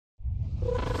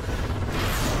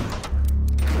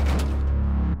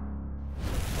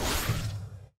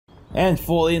And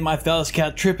fall in, my fellow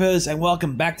scout troopers, and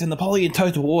welcome back to Napoleon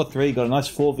Total War 3. Got a nice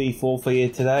 4v4 for you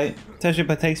today. Test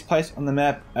replay takes place on the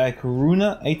map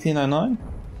Corunna 1809.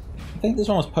 I think this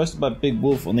one was posted by Big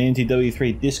Wolf on the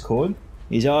NTW3 Discord.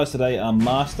 His allies today are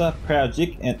Master,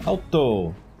 Proudjik, and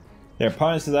Alto. Their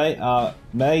opponents today are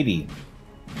Maybe,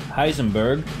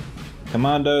 Heisenberg,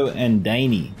 Commando, and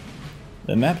Daney.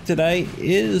 The map today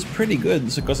is pretty good.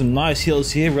 It's got some nice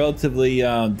hills here, relatively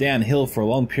downhill for a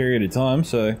long period of time,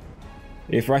 so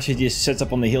if Russia just sets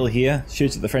up on the hill here,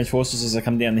 shoots at the French forces as they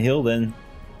come down the hill, then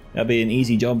that'll be an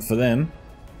easy job for them.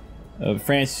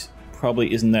 France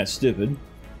probably isn't that stupid.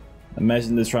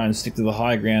 Imagine they're trying to stick to the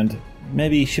high ground,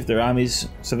 maybe shift their armies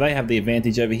so they have the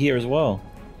advantage over here as well.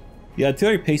 The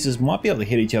artillery pieces might be able to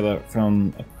hit each other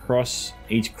from across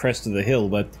each crest of the hill,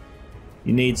 but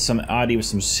you need some arty with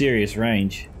some serious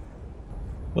range.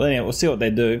 Well, anyway, we'll see what they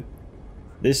do.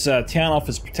 This town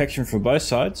offers protection for both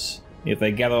sides if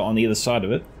they gather on either side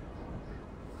of it.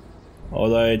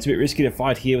 Although it's a bit risky to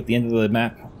fight here with the end of the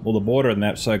map, or the border of the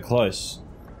map so close.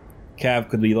 Cav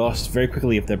could be lost very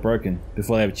quickly if they're broken,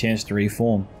 before they have a chance to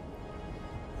reform.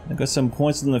 I've got some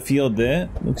points in the field there.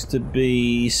 Looks to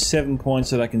be 7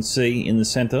 points that I can see in the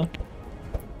center.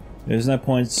 There's no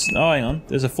points. Oh, hang on.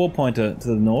 There's a 4-pointer to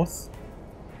the north.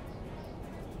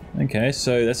 Okay,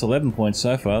 so that's 11 points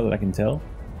so far that I can tell.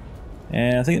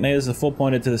 And I think maybe there's a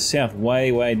 4-pointer to the south,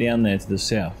 way down there to the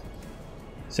south.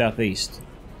 Southeast.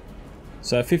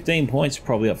 So 15 points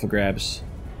probably up for grabs.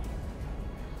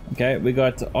 Okay, we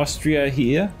got Austria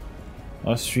here.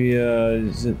 Austria,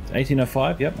 is it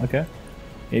 1805? Yep, okay.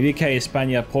 You have UK,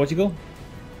 España, Portugal.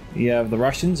 You have the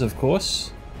Russians, of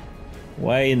course.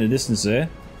 Way in the distance there.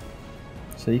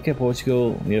 So UK,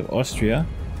 Portugal, we have Austria.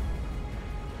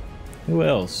 Who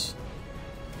else?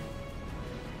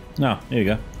 No, there you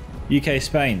go. UK,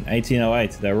 Spain,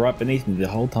 1808. They're right beneath me the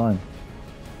whole time.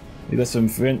 We've got some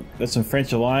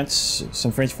French alliance,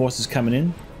 some French forces coming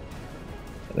in.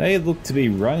 They look to be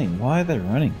running. Why are they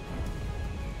running?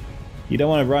 You don't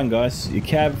want to run, guys. Your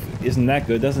cav isn't that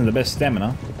good, doesn't have the best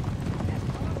stamina.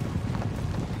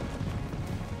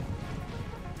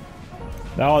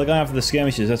 Oh, they're going after the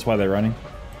skirmishes, that's why they're running.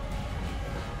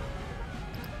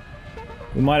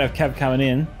 We might have cav coming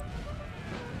in.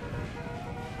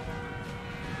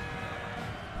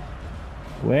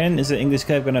 When is the English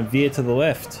cav going to veer to the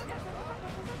left?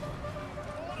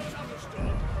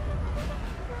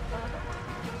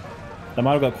 They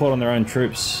might have got caught on their own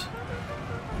troops.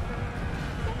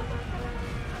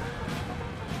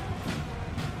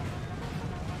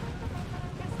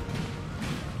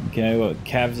 Okay, well,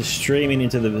 Cavs are streaming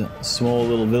into the small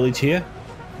little village here.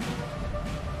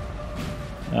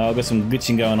 I've got some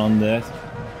glitching going on there.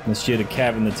 Let's shoot a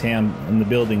Cav in the town, in the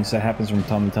buildings, that happens from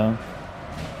time to time.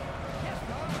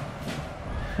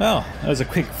 Well, that was a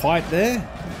quick fight there.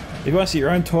 If you want to see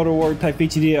your own Total War replay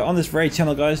featured here on this very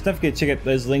channel, guys, don't forget to check out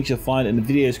those links you'll find in the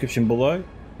video description below,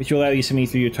 which will allow you to send me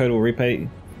through your Total War replay.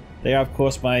 They are, of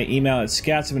course, my email at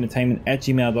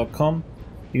scoutsoфentertainment@gmail.com.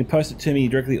 You can post it to me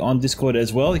directly on Discord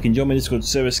as well. You can join my Discord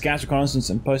server, Scouts Reconnaissance,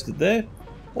 and post it there.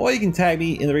 Or you can tag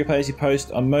me in the replays you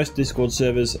post on most Discord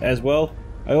servers as well.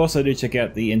 I also do check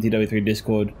out the NTW3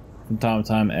 Discord from time to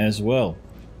time as well.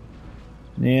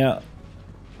 Now,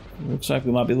 looks like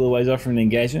we might be a little ways off from an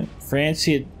engagement. France,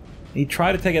 he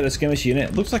tried to take out the skirmish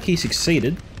unit. Looks like he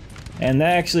succeeded. And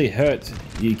that actually hurt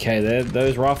UK there.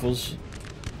 Those rifles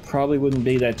probably wouldn't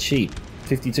be that cheap.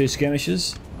 52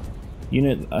 skirmishes.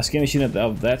 A skirmish unit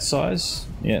of that size,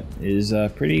 yeah, is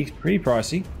pretty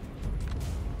pricey.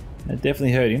 That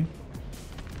definitely hurt him.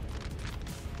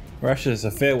 Russia's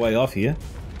a fair way off here.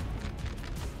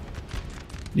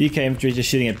 The UK infantry just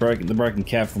shooting at the broken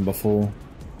cav from before.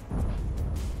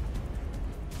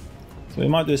 So we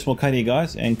might do a small cut here,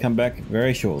 guys, and come back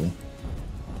very shortly.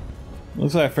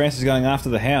 Looks like France is going after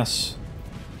the house.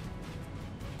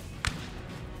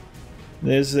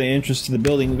 There's the entrance to the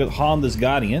building. We've got Highlanders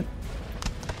guarding it.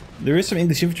 There is some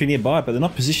English infantry nearby, but they're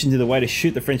not positioned in a way to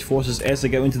shoot the French forces as they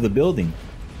go into the building.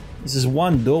 This is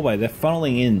one doorway. They're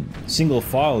funneling in single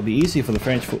file. It'd be easier for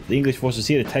the English forces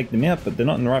here to take them out, but they're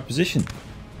not in the right position.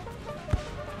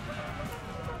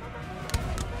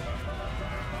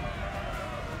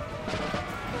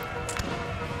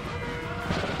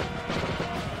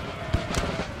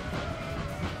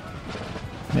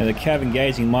 Now the cav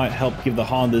engaging might help give the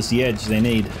Highlanders the edge they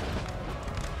need.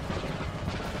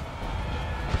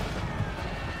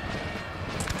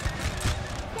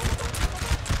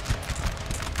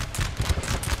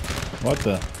 What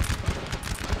the?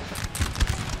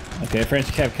 Okay, French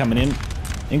cav coming in.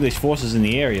 English forces in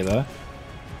the area though.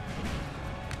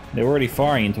 They're already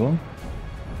firing into them.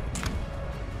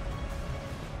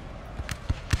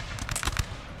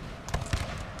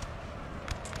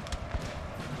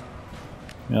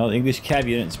 Well, the English cav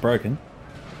unit's broken.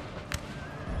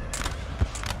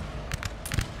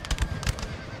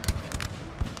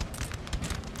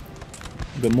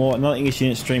 Got more, another English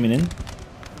unit streaming in.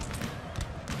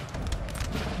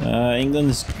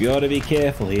 England's got to be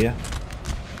careful here.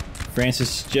 France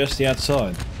is just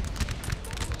outside.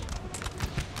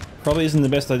 Probably isn't the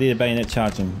best idea to bayonet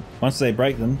charge them. Once they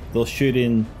break them, they'll shoot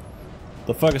in.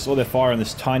 They'll focus all their fire on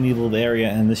this tiny little area,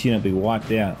 and this unit will be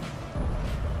wiped out.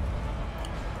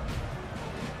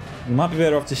 He might be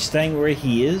better off just staying where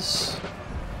he is,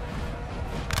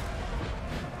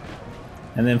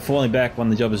 and then falling back when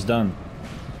the job is done.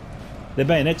 They're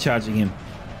bayonet charging him.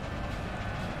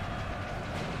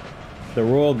 The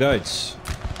Royal Goats.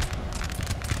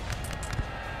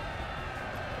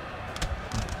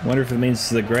 Wonder if it means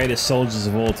the greatest soldiers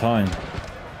of all time.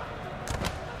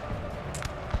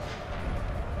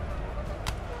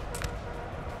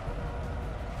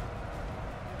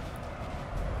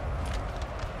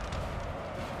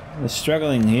 They're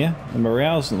struggling here. The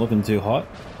morale isn't looking too hot.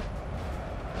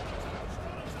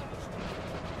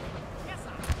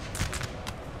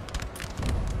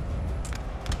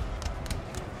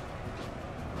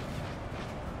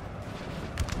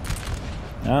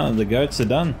 Oh, the goats are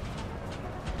done.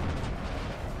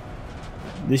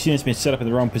 This unit's been set up in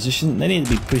the wrong position. They need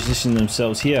to be positioning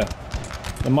themselves here.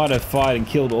 They might have fired and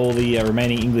killed all the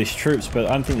remaining English troops, but I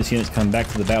don't think this unit's coming back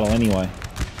to the battle anyway.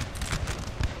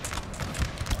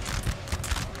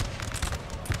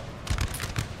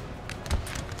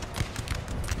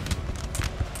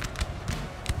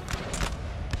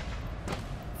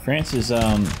 France is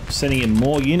sending in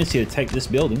more units here to take this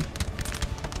building.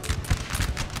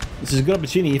 This is a good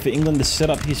opportunity for England to set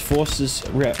up his forces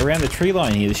around the tree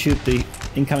line here to shoot the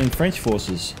incoming French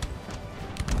forces.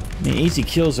 I mean, easy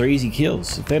kills are easy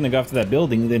kills. If they're going to go after that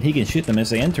building, then he can shoot them as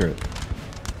they enter it.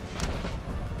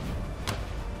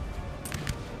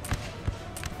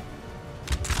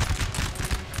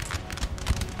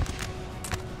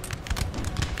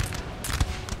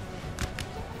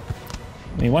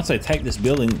 I mean, once they take this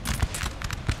building,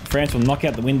 France will knock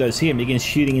out the windows here and begin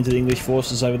shooting into the English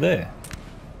forces over there.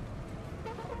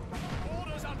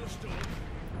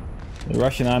 The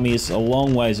Russian army is a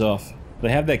long ways off. They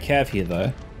have their cav here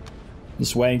though,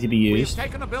 just waiting to be used. We've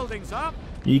taken a building, sir.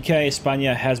 UK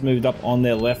España has moved up on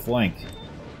their left flank.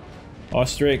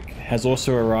 Austria has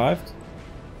also arrived.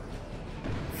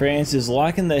 France is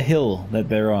liking the hill that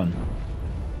they're on.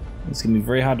 It's going to be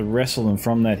very hard to wrestle them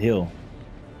from that hill.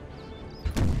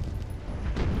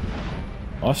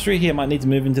 Austria here might need to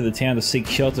move into the town to seek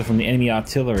shelter from the enemy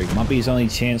artillery. Might be his only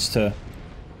chance to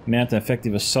mount an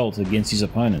effective assault against his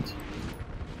opponent.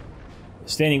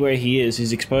 Standing where he is,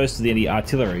 he's exposed to the enemy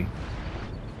artillery,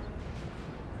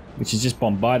 which is just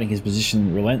bombarding his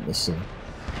position relentlessly.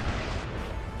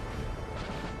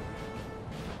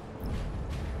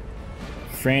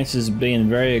 France is being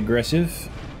very aggressive.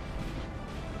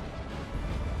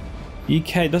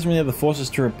 UK doesn't really have the forces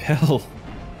to repel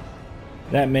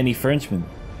that many Frenchmen.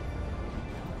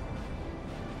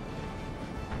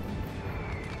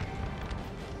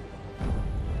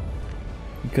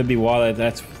 It could be why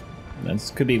that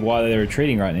could be why they're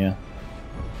retreating right now.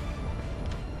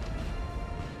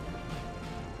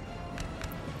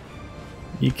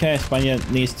 UK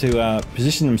España needs to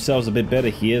position themselves a bit better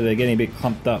here. They're getting a bit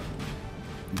clumped up.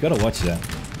 You've got to watch that.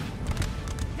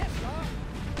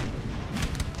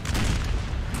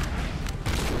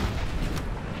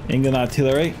 England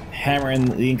artillery hammering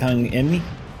the incoming enemy.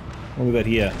 What have we got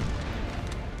here?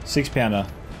 6-pounder.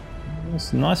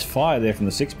 That's a nice fire there from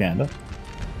the 6-pounder.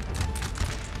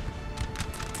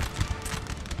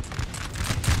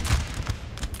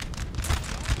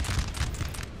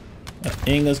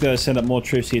 England's got to send up more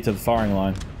troops here to the firing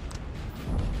line.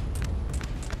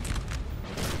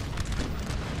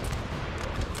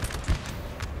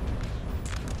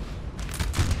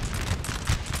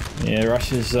 Yeah,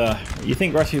 Russia's, you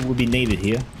think Russia would be needed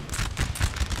here.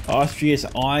 Austria's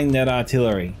eyeing that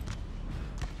artillery.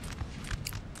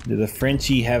 Do the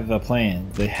Frenchie have a plan?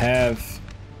 They have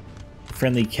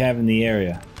friendly cav in the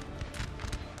area.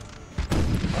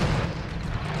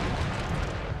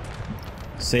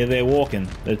 See, they're walking.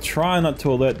 They're trying not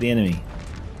to alert the enemy.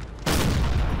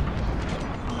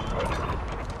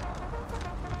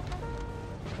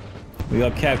 We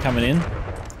got cav coming in,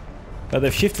 but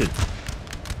they've shifted.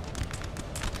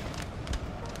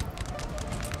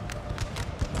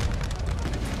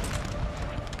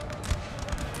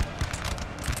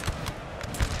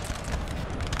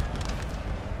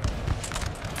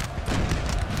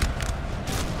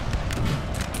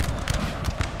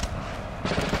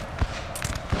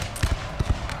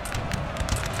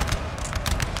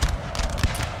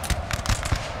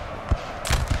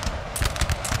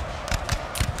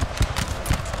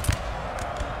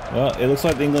 Well, it looks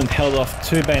like England held off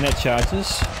 2 bayonet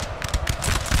charges.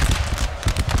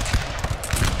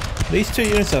 These 2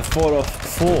 units have fought off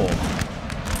 4.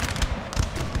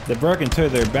 They're broken 2,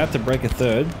 they're about to break a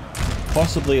 3rd,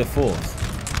 possibly a 4th.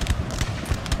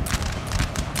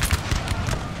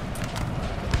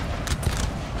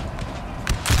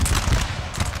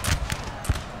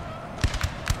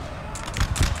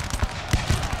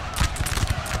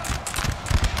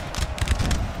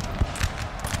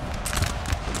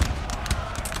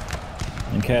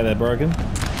 Okay, they're broken.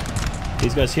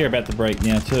 These guys here are about to break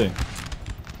now too.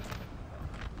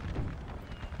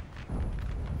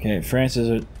 Okay, France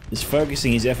is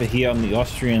focusing his effort here on the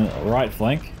Austrian right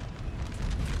flank.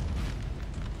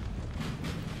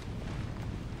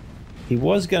 He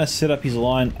was going to set up his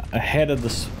line ahead of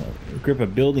this group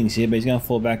of buildings here, but he's going to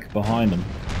fall back behind them.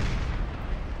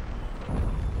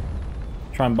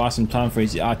 Try and buy some time for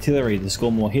his artillery to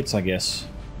score more hits, I guess.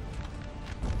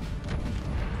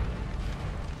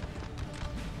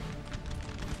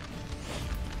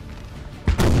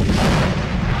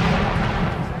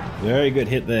 Very good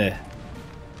hit there.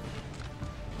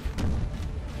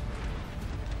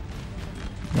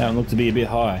 That one looked to be a bit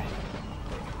high.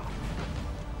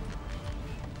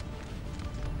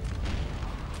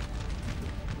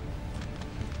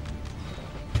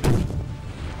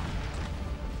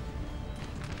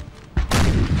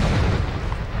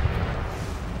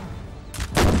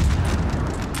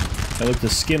 I looked to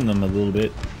skim them a little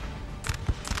bit.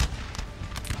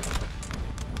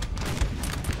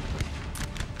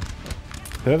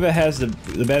 Whoever has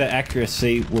the better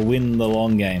accuracy will win the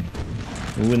long game.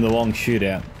 Will win the long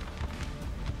shootout.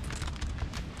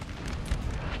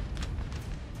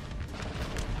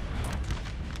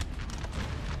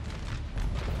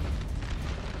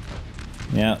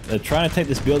 Now, they're trying to take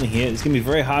this building here. It's going to be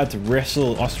very hard to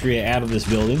wrestle Austria out of this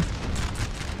building.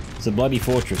 It's a bloody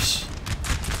fortress.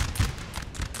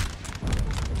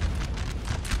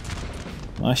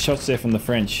 Nice shots there from the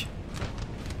French.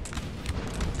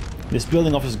 This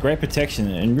building offers great protection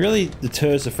and really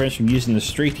deters the French from using the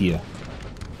street here.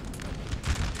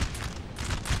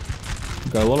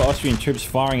 We've got a lot of Austrian troops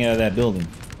firing out of that building.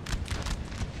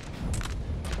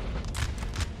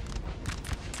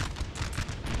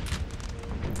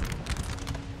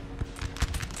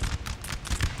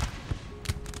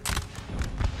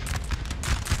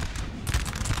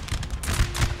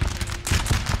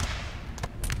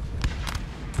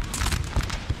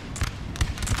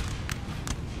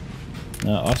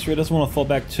 Austria doesn't want to fall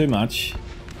back too much.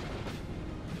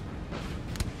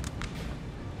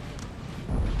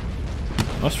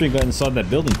 Austria got inside that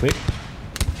building quick.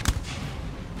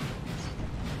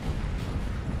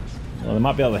 Well, they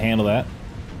might be able to handle that.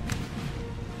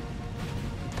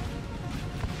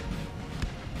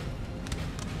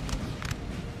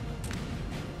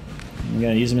 I'm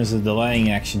going to use them as a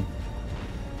delaying action.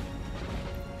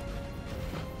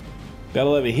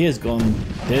 Battle over here has gone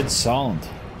dead silent.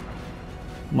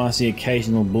 Minus the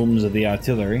occasional booms of the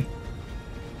artillery.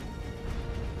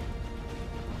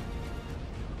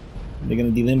 They're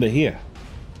going to delimber here.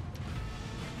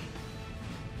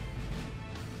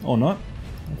 Or not.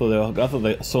 I thought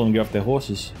they saw them get off their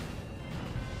horses.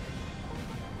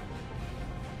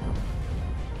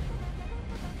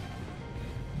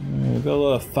 We've got a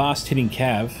lot of fast hitting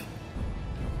cav.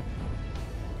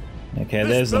 Okay,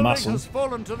 there's the muscle. Has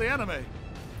fallen to the enemy.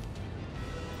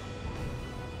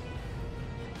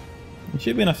 It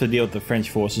should be enough to deal with the French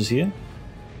forces here.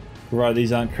 Right,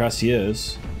 these aren't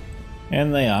cuirassiers.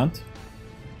 And they aren't.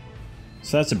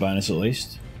 So that's a bonus at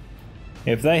least.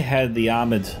 If they had the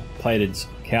armoured plated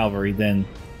cavalry, then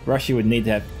Russia would need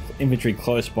to have infantry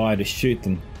close by to shoot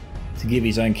them to give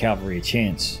his own cavalry a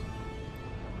chance.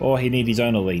 Or he'd need his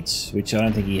own elites, which I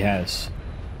don't think he has.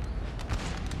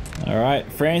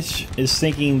 Alright, France is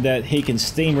thinking that he can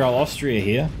steamroll Austria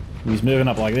here. He's moving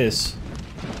up like this.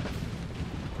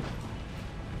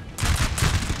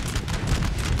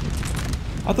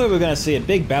 I thought we were going to see a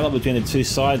big battle between the two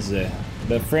sides there,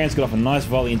 but France got off a nice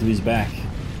volley into his back.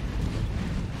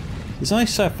 There's only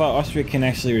so far Austria can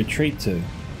actually retreat to.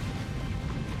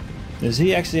 Does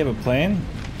he actually have a plan?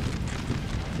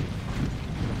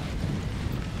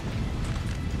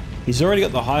 He's already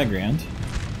got the high ground.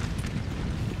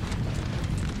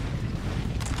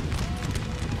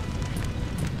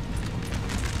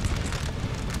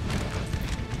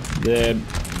 They're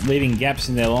leaving gaps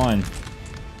in their line.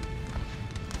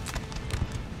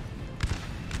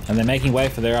 And they're making way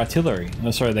for their artillery.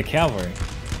 Oh, sorry, their cavalry.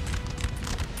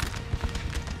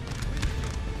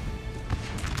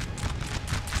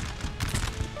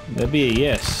 That'd be a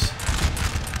yes.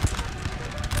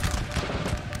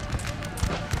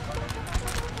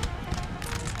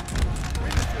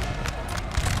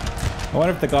 I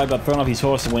wonder if the guy got thrown off his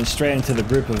horse and went straight into the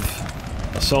group of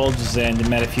soldiers there and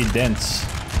made a few dents.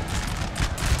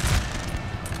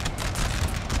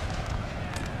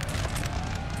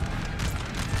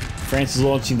 France is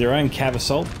launching their own cav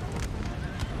assault.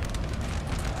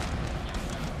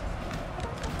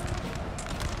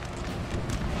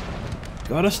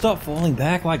 Gotta stop falling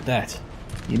back like that.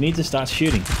 You need to start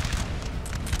shooting.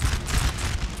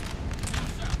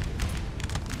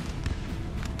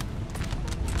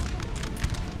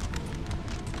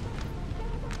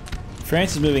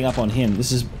 France is moving up on him.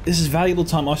 This is valuable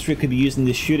time Austria could be using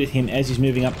to shoot at him as he's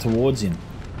moving up towards him.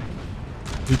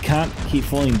 He can't keep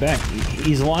falling back.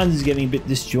 His lines is getting a bit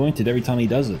disjointed every time he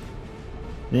does it.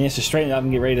 Then he has to straighten it up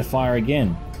and get ready to fire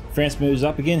again. France moves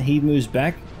up again, he moves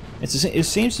back. It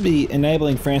seems to be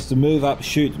enabling France to move up,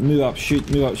 shoot, move up,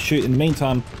 shoot, move up, shoot. In the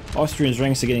meantime, Austrians'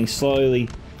 ranks are getting slowly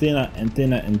thinner and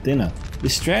thinner and thinner.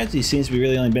 This strategy seems to be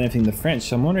really only benefiting the French,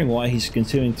 so I'm wondering why he's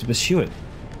continuing to pursue it.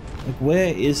 Like,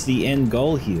 where is the end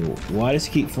goal here? Why does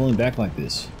he keep falling back like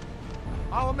this?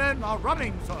 Our men are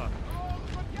running, sir.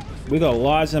 We got a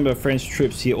large number of French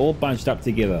troops here all bunched up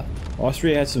together.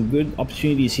 Austria had some good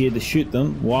opportunities here to shoot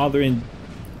them while they're in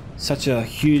such a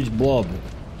huge blob.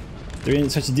 They're in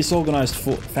such a disorganized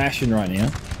fashion right now.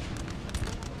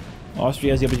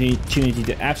 Austria has the opportunity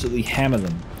to absolutely hammer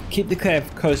them. Keep the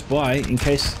cav close by in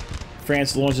case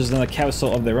France launches another cav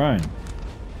assault of their own.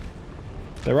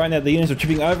 So right now the units are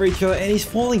tripping over each other and he's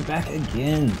falling back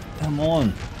again. Come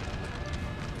on.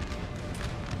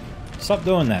 Stop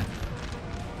doing that.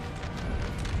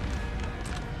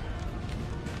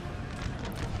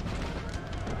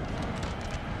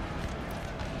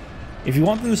 If you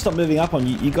want them to stop moving up on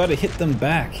you, you got to hit them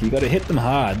back. You got to hit them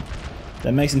hard.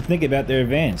 That makes them think about their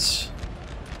advance.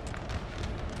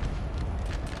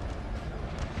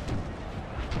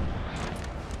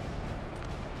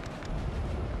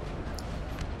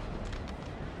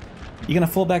 You're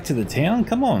gonna fall back to the town?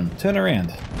 Come on, turn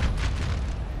around. I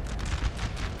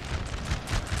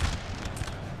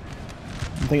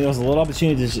think there was a lot of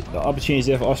opportunities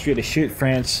there for Austria to shoot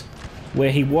France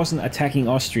where he wasn't attacking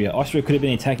Austria. Austria could have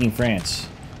been attacking France.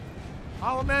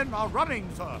 Our men are running,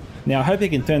 sir. Now I hope he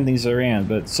can turn things around,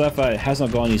 but so far it has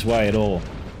not gone his way at all.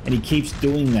 And he keeps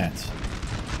doing that.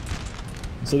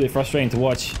 It's a little bit frustrating to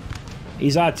watch.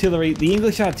 His artillery, the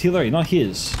English artillery, not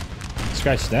his.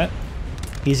 Scratch that.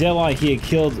 His ally here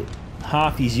killed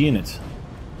half his unit.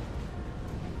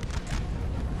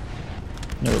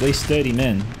 Or at least 30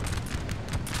 men.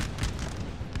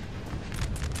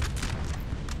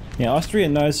 Now Austria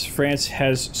knows France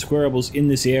has squirables in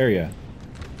this area.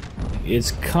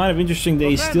 It's kind of interesting that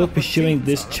he's still pursuing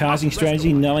this charging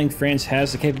strategy, knowing France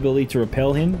has the capability to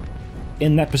repel him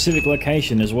in that specific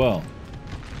location as well.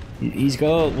 He's got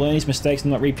to learn his mistakes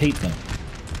and not repeat them.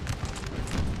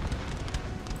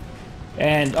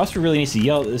 And Austria really needs to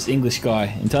yell at this English guy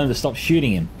and tell him to stop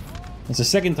shooting him. It's the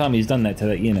second time he's done that to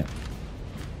that unit.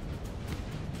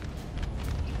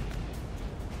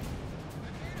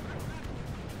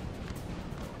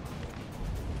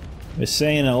 We're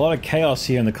seeing a lot of chaos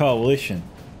here in the coalition.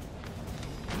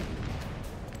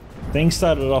 Things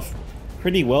started off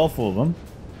pretty well for them.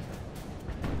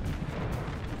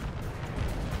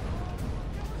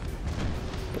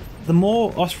 The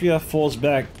more Austria falls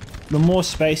back, the more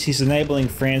space he's enabling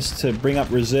France to bring up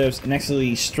reserves and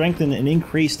actually strengthen and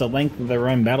increase the length of their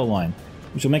own battle line,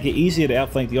 which will make it easier to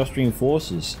outflank the Austrian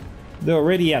forces. They're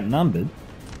already outnumbered,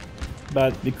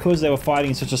 but because they were fighting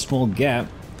in such a small gap,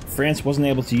 France wasn't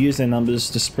able to use their numbers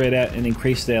to spread out and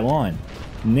increase their line.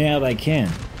 Now they can.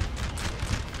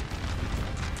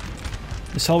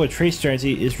 This whole retreat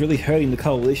strategy is really hurting the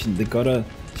coalition. They've got to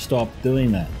stop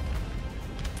doing that.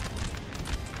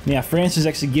 Now France is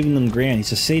actually giving them ground.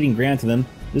 He's ceding ground to them.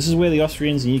 This is where the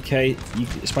Austrians and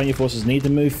Spanish forces need to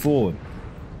move forward.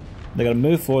 They've got to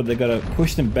move forward. They've got to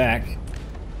push them back,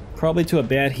 probably to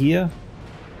about here.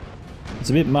 It's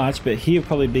a bit much, but here would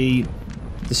probably be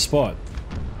the spot.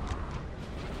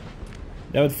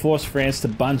 That would force France to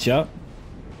bunch up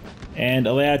and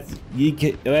allow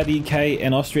the UK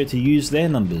and Austria to use their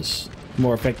numbers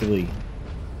more effectively.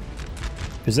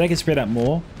 Because they can spread out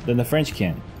more than the French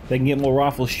can. They can get more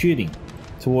rifle shooting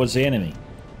towards the enemy.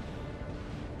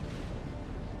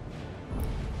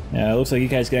 Now it looks like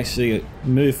UK can actually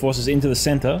move forces into the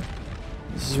center.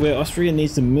 This is where Austria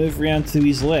needs to move around to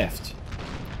his left.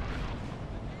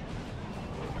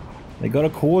 They got to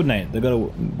coordinate. They got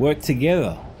to work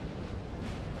together.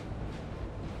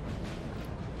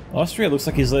 Austria looks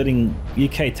like he's letting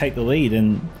UK take the lead,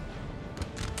 and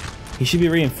he should be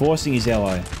reinforcing his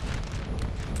ally.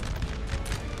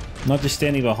 Not just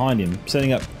standing behind him,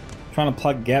 setting up trying to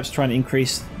plug gaps, trying to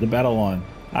increase the battle line.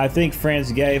 I think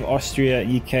France gave Austria,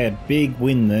 UK a big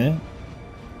win there.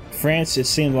 France, it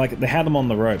seemed like they had them on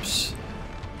the ropes.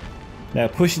 They were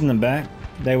pushing them back.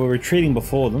 They were retreating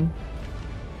before them.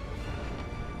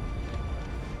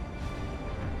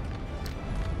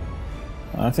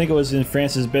 I think it was in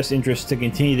France's best interest to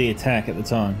continue the attack at the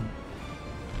time.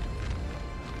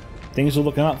 Things were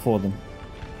looking up for them.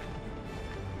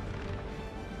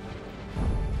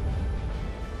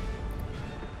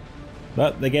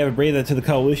 But they gave a breather to the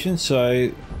coalition, so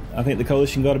I think the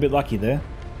coalition got a bit lucky there.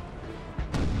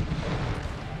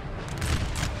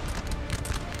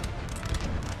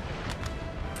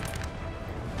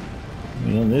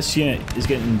 You know, this unit is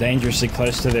getting dangerously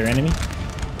close to their enemy.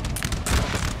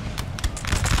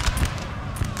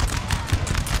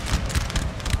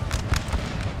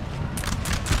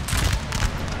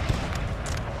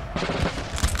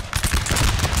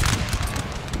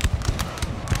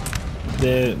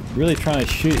 They're really trying to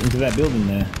shoot into that building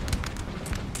there.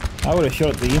 I would have shot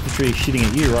at the infantry shooting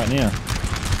at you right now.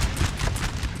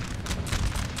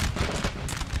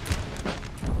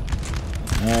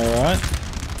 Alright.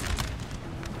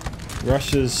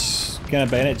 Russia's gonna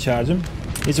bayonet charge him.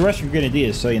 He's a Russian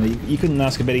grenadier, so you know you couldn't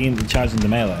ask a better unit to charge into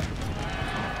melee.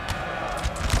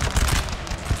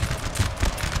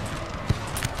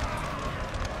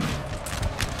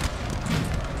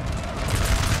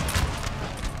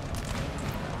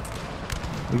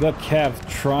 We got Cav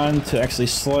trying to actually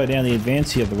slow down the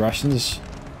advance here of the Russians.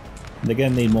 They're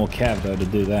going to need more Cav though to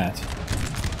do that.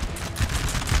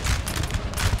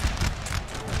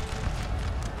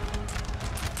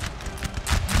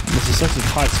 This is such a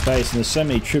tight space and there's so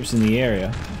many troops in the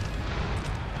area.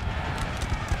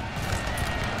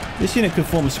 This unit could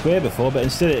form a square before, but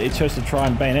instead it chose to try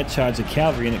and bayonet charge a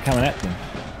cavalry unit coming at them.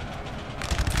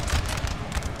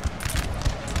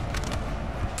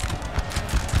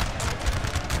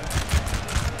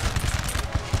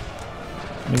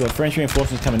 We've got French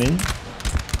reinforcements coming in.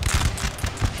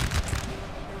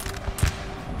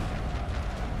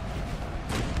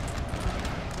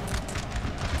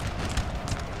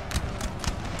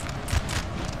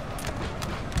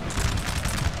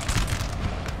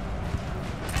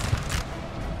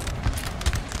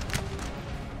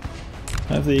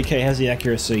 Hopefully the UK has the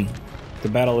accuracy to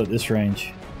battle at this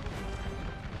range.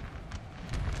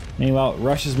 Meanwhile,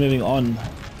 Russia's moving on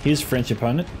his French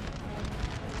opponent.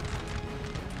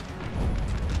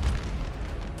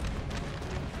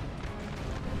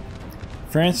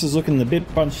 France is looking a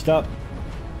bit bunched up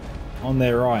on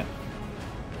their right.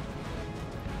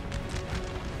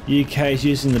 UK is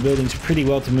using the buildings pretty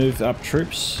well to move up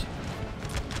troops.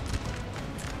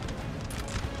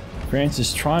 France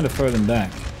is trying to throw them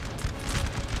back.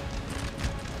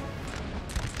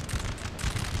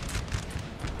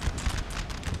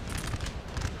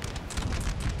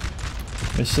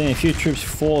 We're seeing a few troops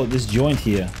fall at this joint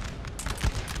here.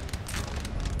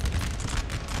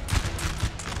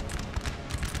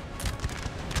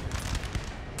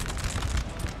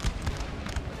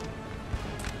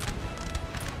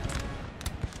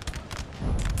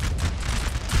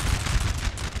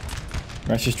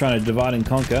 Russia's trying to divide and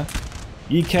conquer.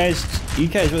 UK's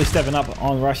really stepping up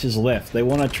on Russia's left. They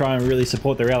want to try and really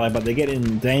support their ally, but they're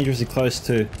getting dangerously close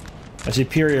to a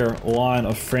superior line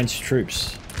of French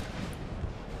troops.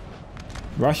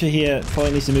 Russia here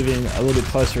probably needs to move in a little bit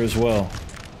closer as well.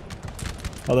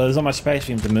 Although there's not much space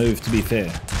for him to move, to be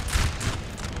fair.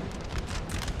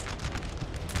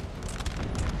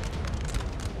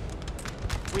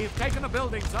 We've taken a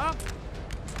building, sir.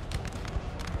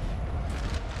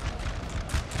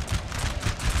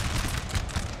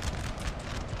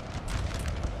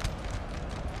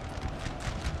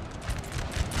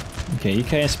 Okay,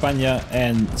 UK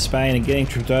and Spain are getting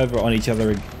tripped over on each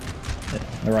other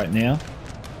right now.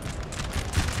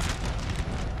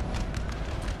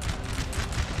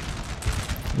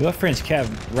 We've got French Cav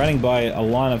running by a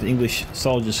line of English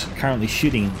soldiers currently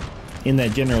shooting in their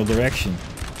general direction.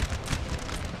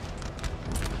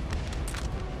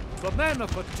 The men are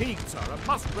fatigued, sir, and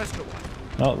must rest a while.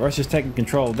 Well, Russia's taking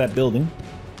control of that building.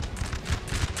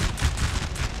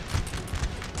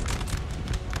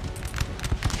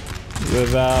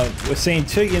 We're seeing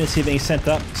two units here being sent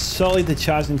up solely to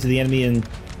charge into the enemy and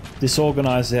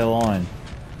disorganize their line.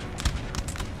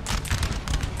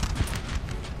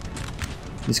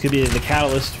 This could be the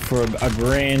catalyst for a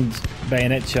grand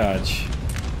bayonet charge.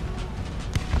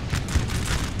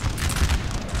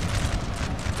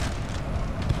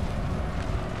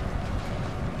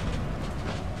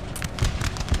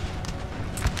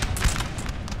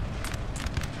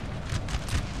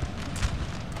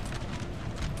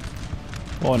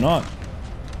 Or not.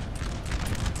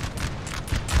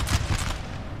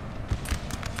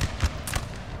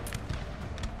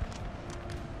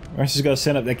 Russia's got to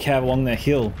send up their cav along that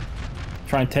hill.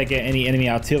 Try and take out any enemy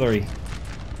artillery.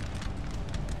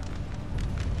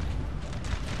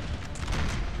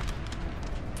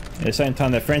 At the same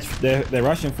time, their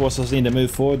Russian forces need to move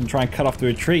forward and try and cut off the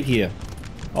retreat here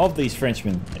of these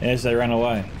Frenchmen as they run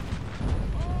away.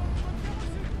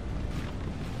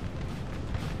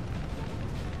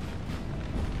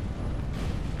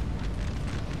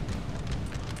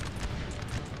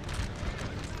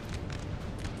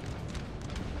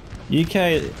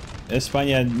 UK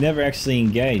España never actually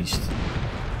engaged.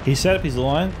 He set up his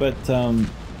line, but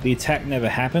the attack never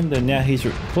happened, and now he's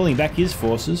pulling back his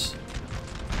forces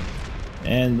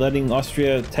and letting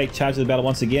Austria take charge of the battle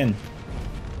once again.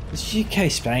 This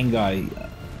UK Spain guy,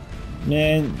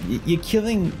 man, you're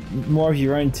killing more of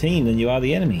your own team than you are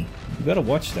the enemy. You've got to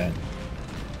watch that.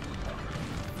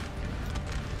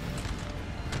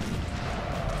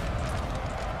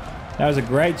 That was a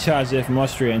great charge there from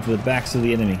Austria into the backs of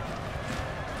the enemy.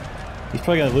 He's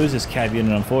probably going to lose this cav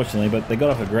unit, unfortunately, but they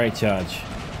got off a great charge.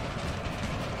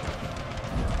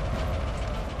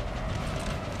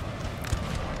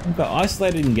 We've got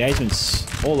isolated engagements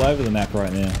all over the map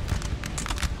right now.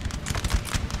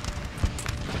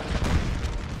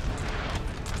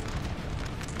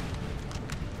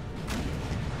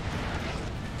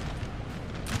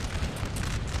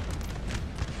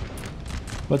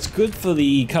 What's good for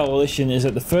the coalition is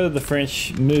that the further the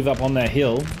French move up on that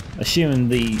hill, assuming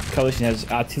the coalition has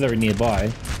artillery nearby,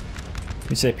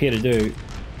 which they appear to do,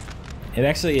 it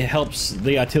actually helps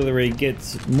the artillery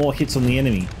get more hits on the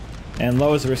enemy and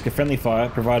lowers the risk of friendly fire,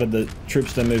 provided the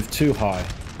troops don't move too high.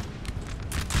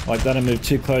 Like, they don't move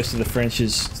too close to the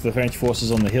French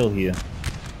forces on the hill here.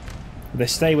 If they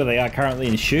stay where they are currently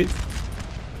and shoot,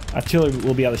 artillery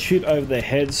will be able to shoot over their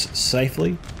heads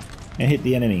safely and hit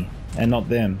the enemy, and not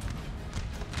them.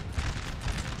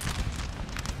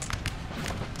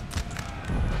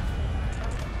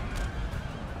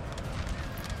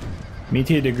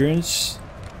 Meteor Dragoons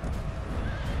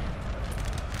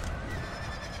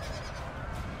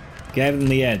gave them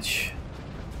the edge.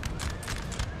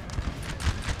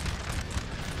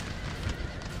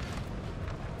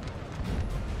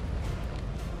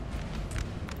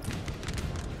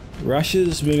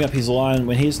 Russia's moving up his line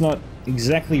when he's not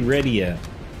exactly ready yet.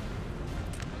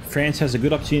 France has a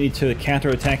good opportunity to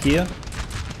counter-attack here,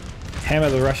 hammer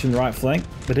the Russian right flank,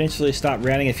 potentially start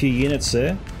routing a few units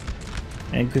there,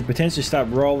 and could potentially start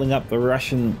rolling up the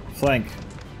Russian flank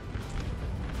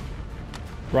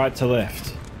right to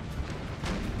left.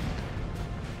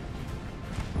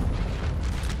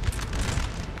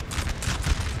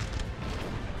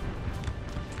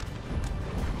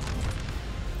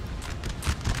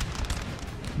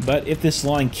 But if this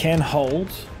line can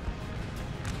hold,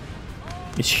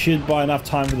 it should buy enough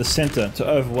time for the center to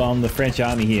overwhelm the French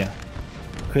army here,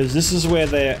 because this is where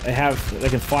they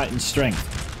can fight in strength.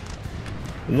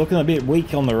 They're looking a bit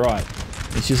weak on the right,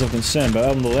 which is of concern, but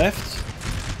on the left,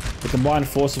 the combined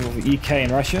force of UK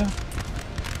and Russia,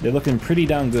 they're looking pretty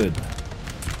darn good.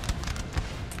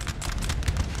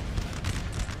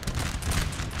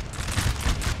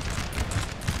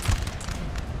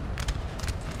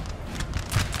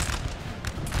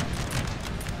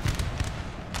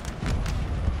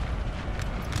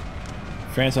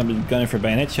 France, I'm going for a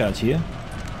bayonet charge here.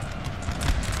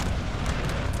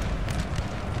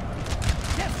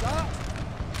 Yes, sir.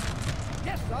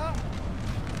 Yes, sir.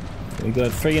 We've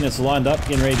got 3 units lined up,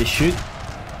 getting ready to shoot.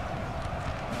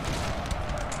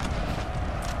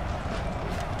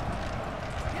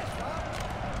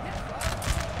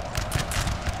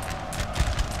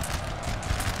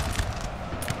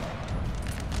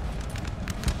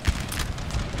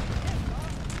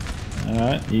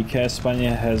 Alright, UK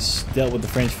España has dealt with the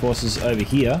French forces over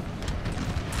here.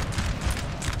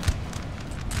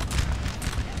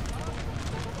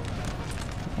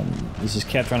 This is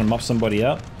Cav trying to mop somebody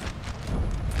up.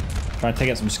 Trying to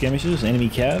take out some skirmishers, enemy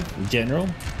Cav, the general.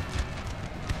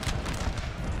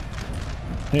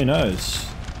 Who knows?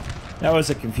 That was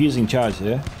a confusing charge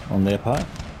there on their part.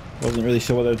 Wasn't really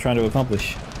sure what they were trying to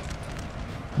accomplish.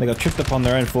 They got tripped up on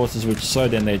their own forces, which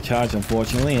slowed down their charge,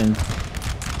 unfortunately, and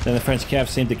then the French Cav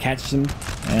seemed to catch them,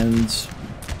 and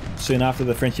soon after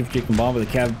the French infantry combined with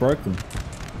the Cav broke them.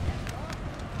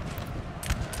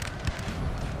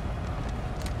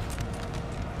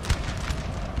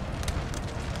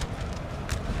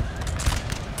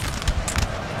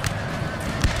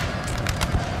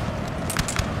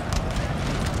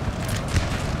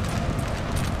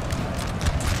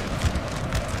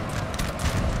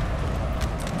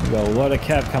 We've got a lot of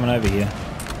Cav coming over here.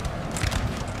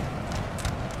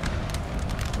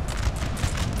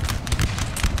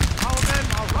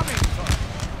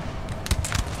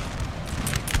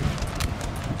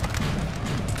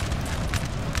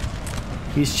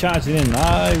 He's charging in.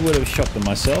 I would have shot them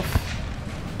myself.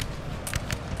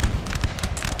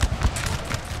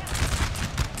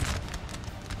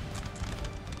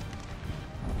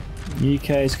 UK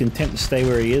is content to stay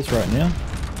where he is right now.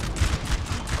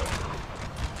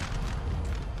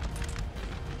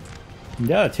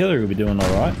 The artillery will be doing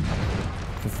alright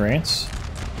for France.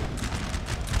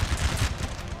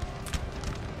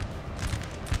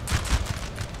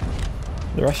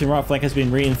 The Russian right flank has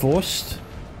been reinforced.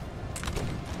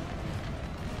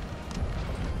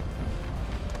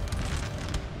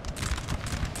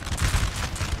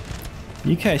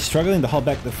 UK is struggling to hold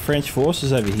back the French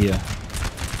forces over here.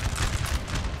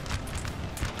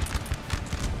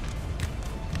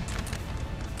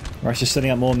 Russia's setting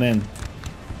up more men.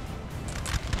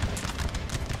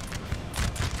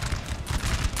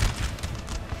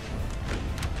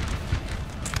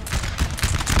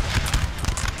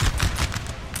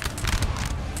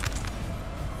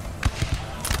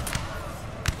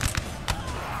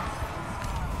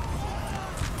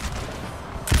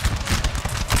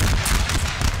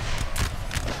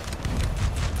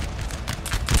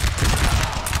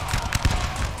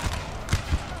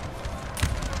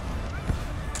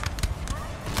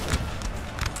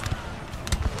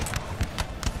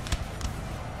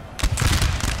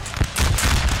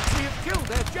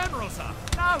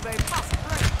 Now they must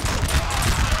break.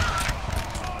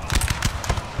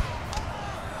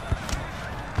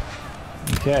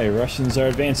 Okay, Russians are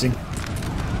advancing.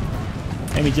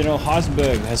 Enemy General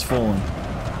Heisenberg has fallen.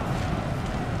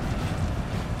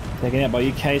 Taken out by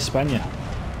UK Spania.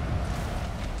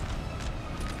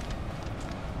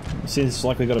 It seems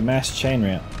like we got a mass chain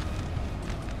route.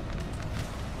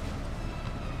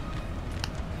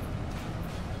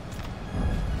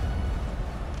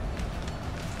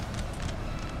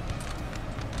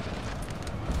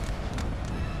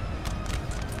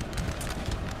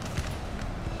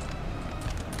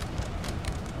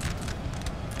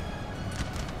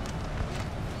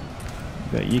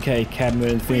 Got UK cabinet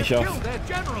and finish off. Their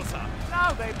generals up.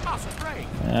 Now they must break.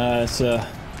 It's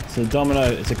a domino.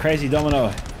 It's a crazy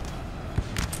domino.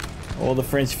 All the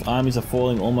French armies are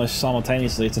falling almost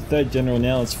simultaneously. It's a third general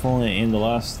now. It's fallen in the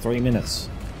last 3 minutes.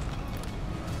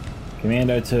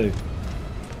 Commando 2.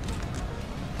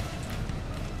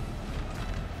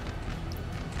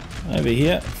 Over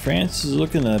here, France is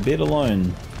looking a bit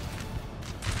alone.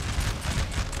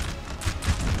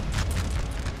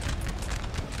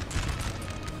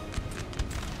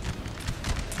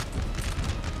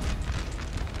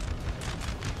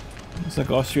 Looks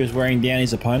like Austria is wearing down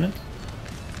his opponent.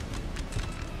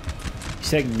 He's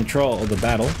taking control of the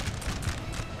battle.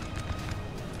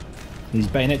 He's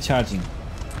bayonet charging.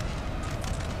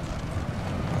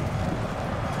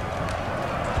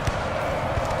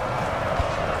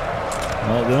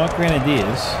 Well, they're not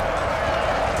grenadiers.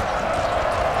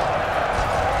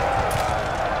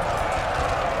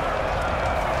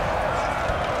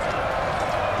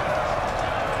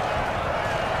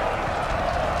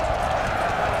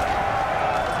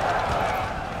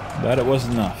 But it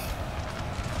wasn't enough.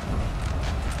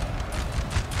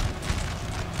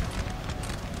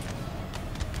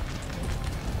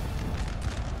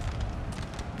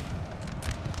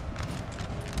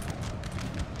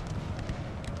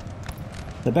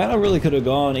 The battle really could have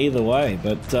gone either way,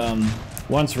 but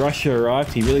once Russia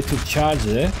arrived, he really took charge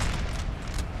there.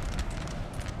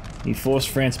 He forced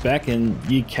France back, and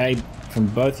UK from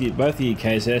both the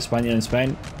UKs there, Spain and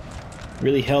Spain,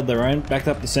 really held their own, backed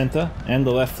up the centre and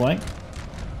the left flank.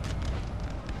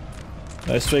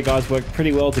 Those three guys worked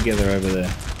pretty well together over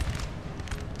there.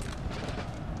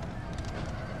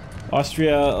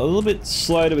 Austria a little bit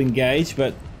slow to engage,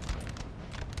 but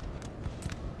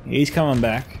he's coming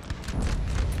back.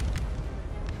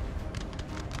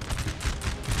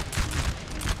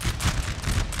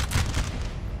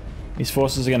 His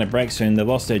forces are going to break soon. They've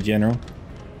lost their general.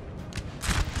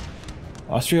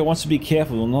 Austria wants to be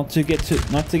careful not to get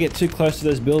too close to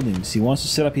those buildings. He wants to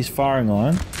set up his firing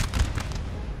line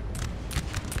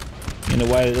in a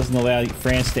way that doesn't allow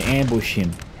France to ambush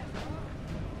him.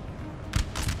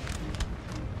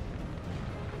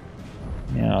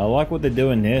 Now, I like what they're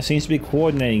doing there. Seems to be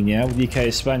coordinating now with UK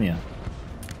Espana.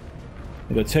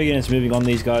 They've got 2 units moving on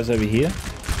these guys over here.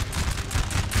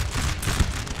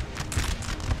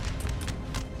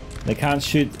 They can't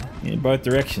shoot in both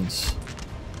directions.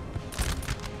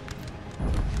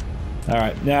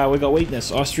 Alright, now we've got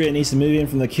weakness. Austria needs to move in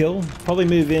from the kill. Probably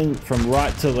move in from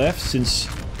right to left, since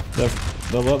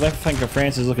the left flank of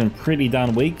France is looking pretty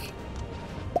darn weak.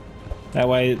 That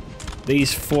way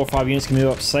these 4 or 5 units can move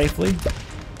up safely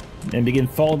and begin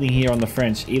folding here on the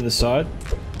French either side.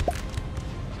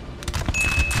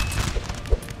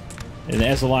 And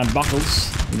as the line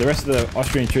buckles, the rest of the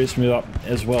Austrian troops move up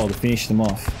as well to finish them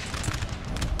off.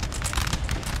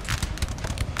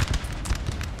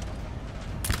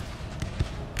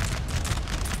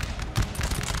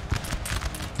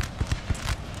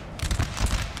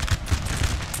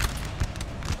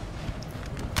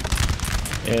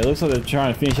 Yeah, it looks like they're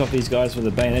trying to finish off these guys with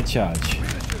a bayonet charge.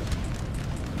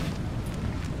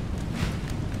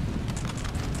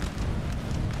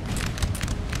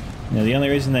 Now the only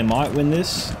reason they might win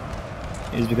this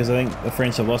is because I think the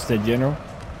French have lost their general.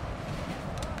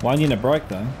 One unit broke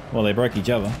though. Well, they broke each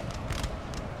other.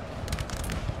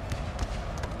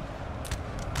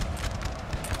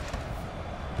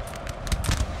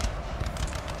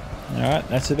 Alright,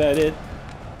 that's about it.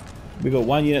 We've got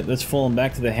one unit that's fallen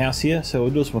back to the house here, so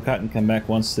we'll do some cut and come back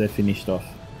once they're finished off.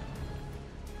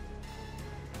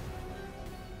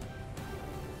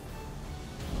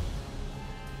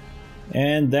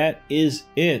 And that is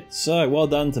it. So well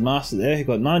done to Master there, who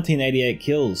got 1988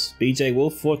 kills. BJ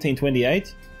Wolf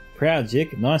 1428, Proud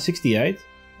Jick 968,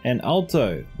 and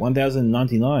Alto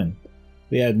 1099.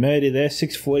 We had Murdy there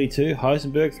 642,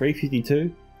 Heisenberg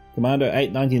 352, Commando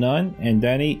 899, and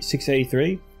Danny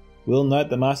 683. We'll note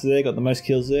the Master there got the most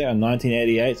kills there on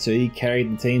 1988, so he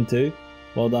carried the team too.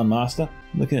 Well done, Master.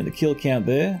 Looking at the kill count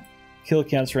there. Kill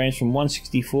counts range from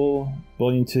 164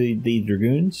 belonging to the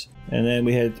Dragoons. And then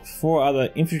we had 4 other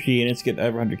infantry units get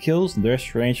over 100 kills, and the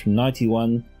rest range from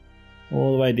 91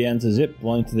 all the way down to Zip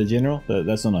belonging to the General. But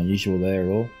that's not unusual there at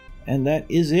all. And that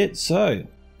is it. So,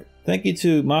 thank you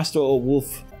to Master or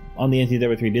Wolf on the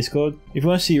NTW3 Discord. If you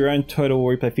want to see your own Total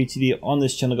War replay featured here on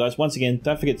this channel, guys, once again,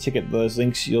 don't forget to check out those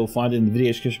links you'll find in the video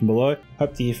description below.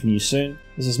 Hope to hear from you soon.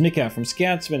 This is Micka from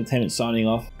Scouts of Entertainment signing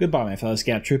off. Goodbye, my fellow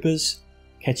Scout Troopers.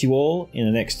 Catch you all in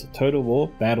the next Total War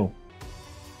battle.